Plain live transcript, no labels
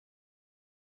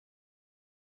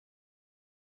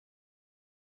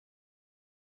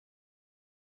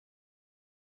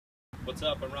What's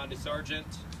up? I'm Rowdy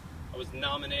Sargent. I was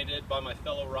nominated by my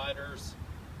fellow riders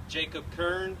Jacob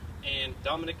Kern and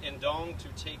Dominic Ndong to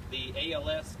take the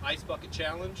ALS Ice Bucket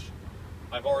Challenge.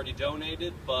 I've already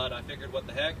donated, but I figured what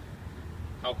the heck,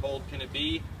 how cold can it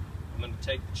be? I'm going to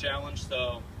take the challenge,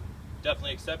 so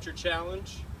definitely accept your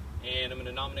challenge, and I'm going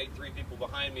to nominate 3 people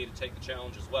behind me to take the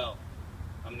challenge as well.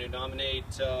 I'm going to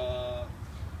nominate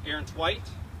Aaron Twite,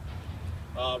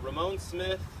 Ramon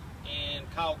Smith, and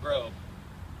Kyle Grove.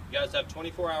 You guys have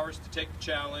 24 hours to take the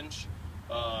challenge.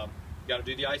 You got to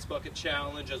do the Ice Bucket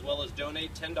Challenge as well as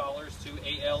donate $10 to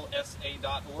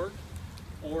alsa.org.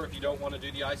 Or if you don't want to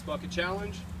do the Ice Bucket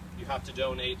Challenge, you have to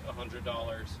donate $100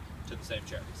 to the same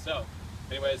charity. So,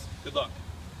 anyways, good luck.